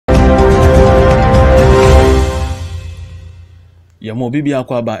ya mo bibi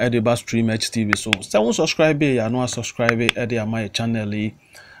akwa ba Ediba STREAMEDGE TV. So say subscribe ya no subscribe my channel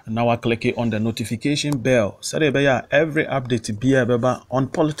now I click on the notification bell. Say be every update be beba on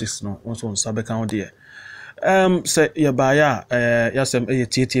politics no also on sabe kan there. Say ya ba ya yasem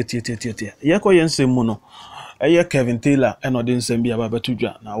tie. Ye ko yensem mu no. Kevin Taylor and no den sem bia ba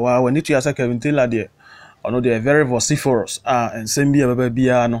betudwa. Na wa when it you say Kevin Taylor there. Ono they are very vociferous and sem bia ba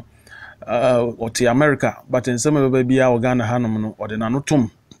bia no. Or to America, but in some of baby our Ghana Hanum or the Nanotum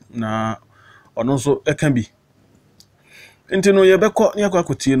na or also a can be. Intino Yabeko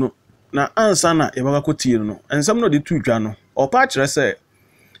Yakutino na ansana Yabakutino and some of the two jano or patch say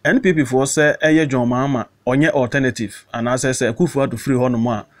NPP for say a John Mahama on your alternative and as I say Kufa to free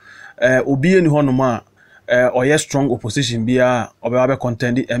Honoma Obi any Honoma or your strong opposition be or be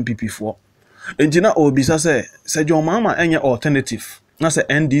contending MPP for. Engineer Obisa say John Mahama any alternative. Na say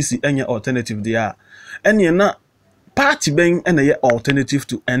NDC any alternative there. Any na party bang any alternative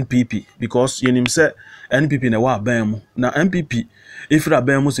to NPP because yenim say NPP na wa ban na NPP if ra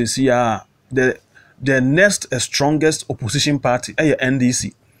ban mu say the next strongest opposition party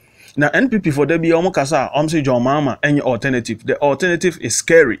NDC. Na NPP for there be omo kasa say John Mahama any alternative. The alternative is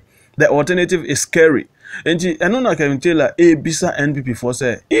scary. And eno na Kevin Taylor bisa NPP for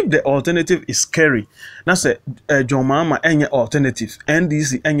say if the alternative is scary na say John Mahama any alternative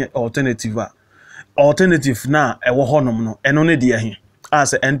NDC any alternative na ewo honom no eno ne de ahe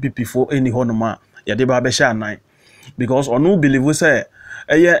as NPP for any honoma ya de ba be sha nan because onu believe say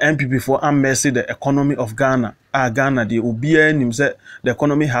NPP for am mercy the economy of Ghana Ghana the obia nim say the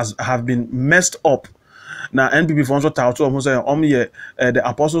economy have been messed up. Now NPP for also say the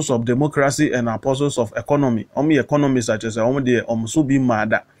apostles of democracy and apostles of economy. Economists such as the so be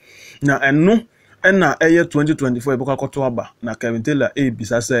mad. Now and no and na 2024 eboka kotoaba na Kevin Taylor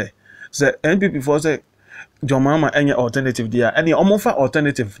bisa say NPP for say John Mahama any alternative there any omofa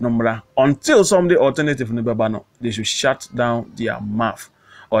alternative number until some alternative no beba no they should shut down their mouth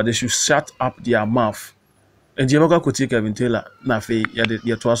or they should shut up their mouth. And eboka koti Kevin Taylor na fe ya de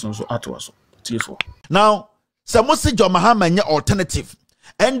toaso so atoaso. Now, Samusi John Mahama nye alternative,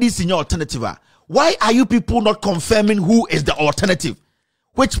 NDC nye alternative. Why are you people not confirming who is the alternative?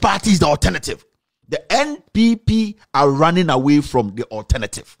 Which party is the alternative? The NPP are running away from the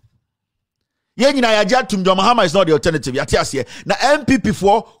alternative. John Mahama is not the alternative. Now NPP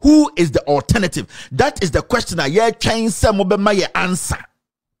for who is the alternative? That is the question. I trying some answer.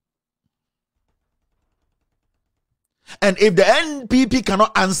 And if the NPP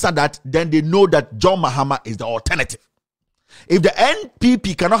cannot answer that, then they know that John Mahama is the alternative. If the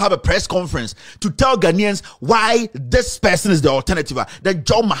NPP cannot have a press conference to tell Ghanaians why this person is the alternative, then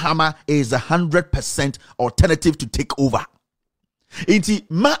John Mahama is 100% alternative to take over. Inti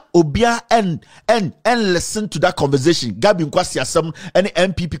ma obia and listen to that conversation. Gabi Nkwasi Asam and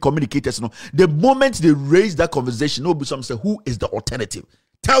NPP communicators. No, the moment they raise that conversation, no, some say who is the alternative.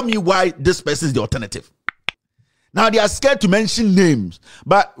 Tell me why this person is the alternative. Now they are scared to mention names,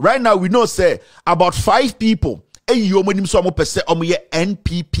 but right now we know say about 5 people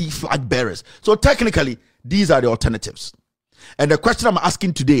NPP flag bearers. So technically, these are the alternatives. And the question I'm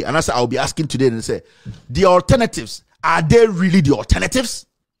asking today, and I'll be asking today, and say, the alternatives, are they really the alternatives?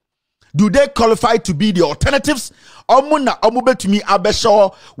 Do they qualify to be the alternatives? Are these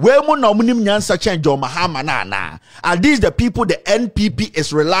the people the NPP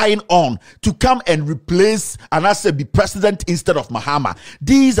is relying on to come and replace and I say be president instead of Mahama?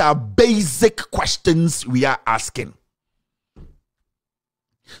 These are basic questions we are asking.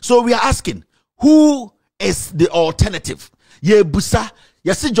 So we are asking, who is the alternative? Ye busa,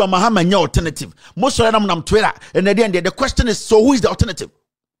 ye see John Mahama nye alternative. Most of them on Twitter, and at the end the question is, so who is the alternative?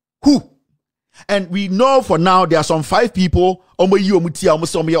 Who? And we know for now there are some 5 people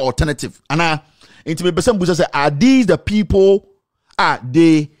alternative. And say, are these the people?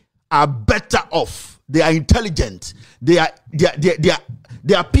 They are better off. They are intelligent. They are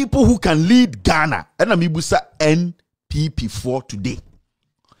people who can lead Ghana. And Amibusa NPP for today.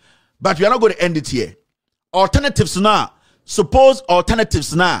 But we are not going to end it here. Alternatives now. Suppose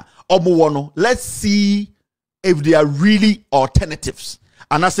alternatives now. Let's see if they are really alternatives.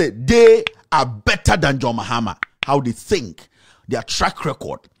 And I say they are better than John Mahama. How they think, their track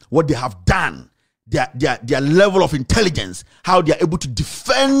record, what they have done, their level of intelligence, how they are able to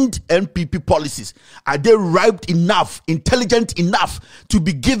defend NPP policies. Are they ripe enough, intelligent enough to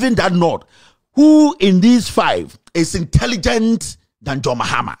be given that nod? Who in these 5 is intelligent than John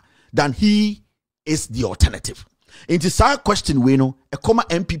Mahama? Then he is the alternative. It is our question, we know, a comma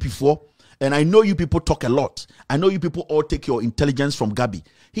NPP for. And I know you people talk a lot. I know you people all take your intelligence from Gabi.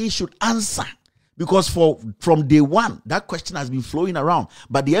 He should answer Because from day one, that question has been flowing around,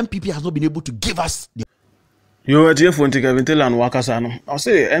 but the NPP has not been able to give us the. You are here for Kevin and Wakasano. I'll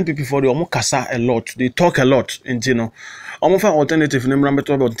say NPP for the Omokasa a lot. They talk a lot in Tino. Omofa alternative name about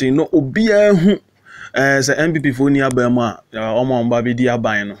no Obia as a NPP for near Burma, Omo Babi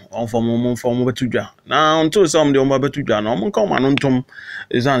Diabino, on from Betuja. Now, until some the Omba Betuja, no one come on Tom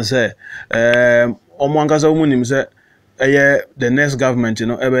is answer. Omangaza Munim said, the next government,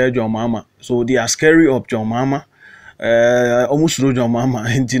 ever John Mama. So they are scary of John Mama, almost through John Mama,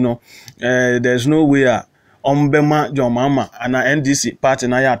 and there's no way. Ombema John Mahama and NDC party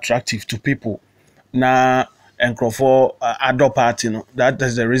na attractive to people. Na enkrofo other party no.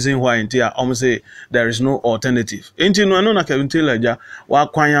 That's the reason why intia say there is no alternative. Inti no na Kevin Taylor ja wa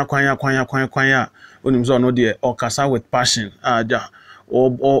kwanya onimzo no de okasa with passion ja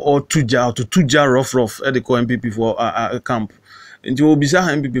or tuja rough at the NPP for camp. Nti obisa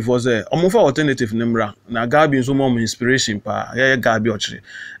NPP for say omofa alternative nimra na Gabi nso mo inspiration pa ye Gabi ochire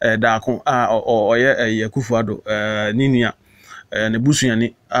da ko oye Kufuado ninia ne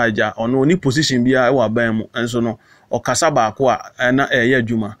busuani aja ono ni position bia e wa ban mu enso no okasa ba ko na ye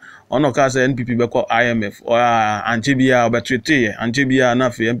adwuma ono ka say NPP be ko IMF o anche bia obetwete anche bia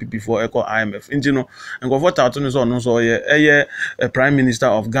na fe NPP for e ko IMF nti no nkofo tato no so ono so ye prime minister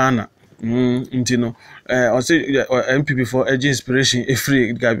of Ghana. Intino NPP for edge inspiration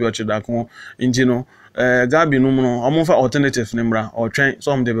free Gabi Ochidakon intino Gabi no omofa alternative nimra or train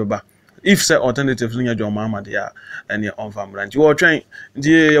some de beba if say alternative nya John Mahama dia and your on farm ranch you train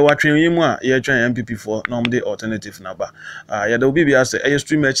die you train yimu a you train NPP for no de alternative naba ya da obi bia say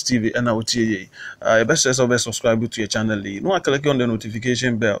STREAMEDGE TV and na otie ye best subscribe to your channel no click on the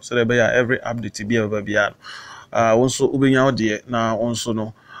notification bell so that every update bia also ubenya ode na onso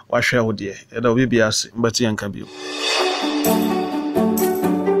no wahwe wo de da obi bia se mbati yanka bio